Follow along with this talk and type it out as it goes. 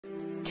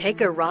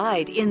Take a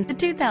ride in the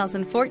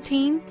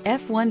 2014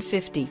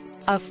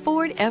 F-150. A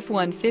Ford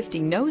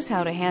F-150 knows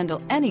how to handle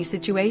any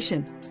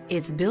situation.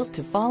 It's built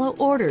to follow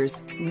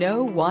orders,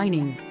 no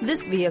whining.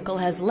 This vehicle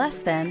has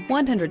less than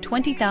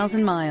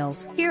 120,000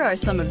 miles. Here are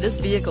some of this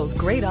vehicle's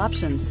great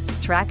options: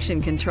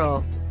 traction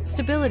control,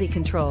 stability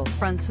control,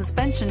 front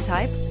suspension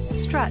type,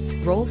 strut,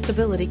 roll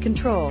stability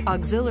control,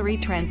 auxiliary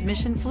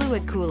transmission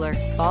fluid cooler,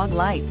 fog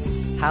lights,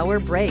 power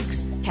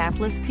brakes,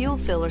 capless fuel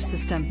filler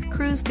system,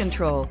 cruise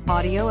control,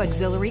 audio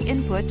auxiliary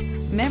input,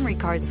 memory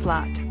card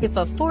slot. If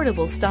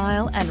affordable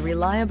style and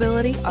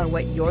reliability are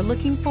what you're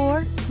looking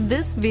for,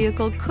 this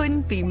vehicle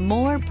couldn't be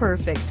more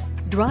perfect.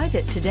 Drive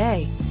it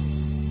today.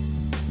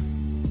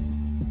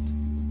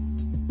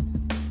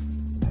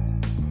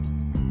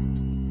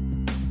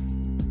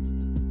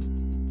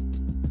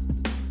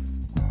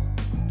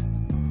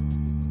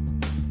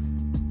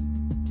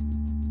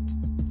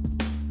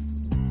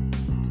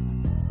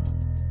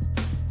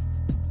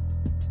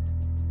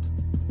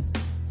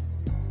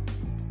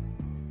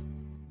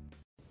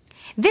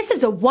 This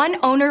is a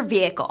one-owner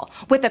vehicle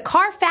with a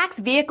Carfax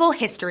Vehicle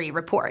History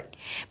Report.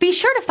 Be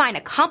sure to find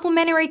a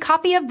complimentary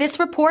copy of this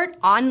report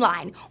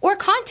online or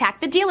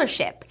contact the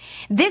dealership.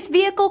 This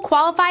vehicle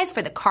qualifies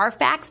for the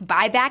Carfax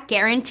Buyback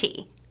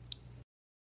Guarantee.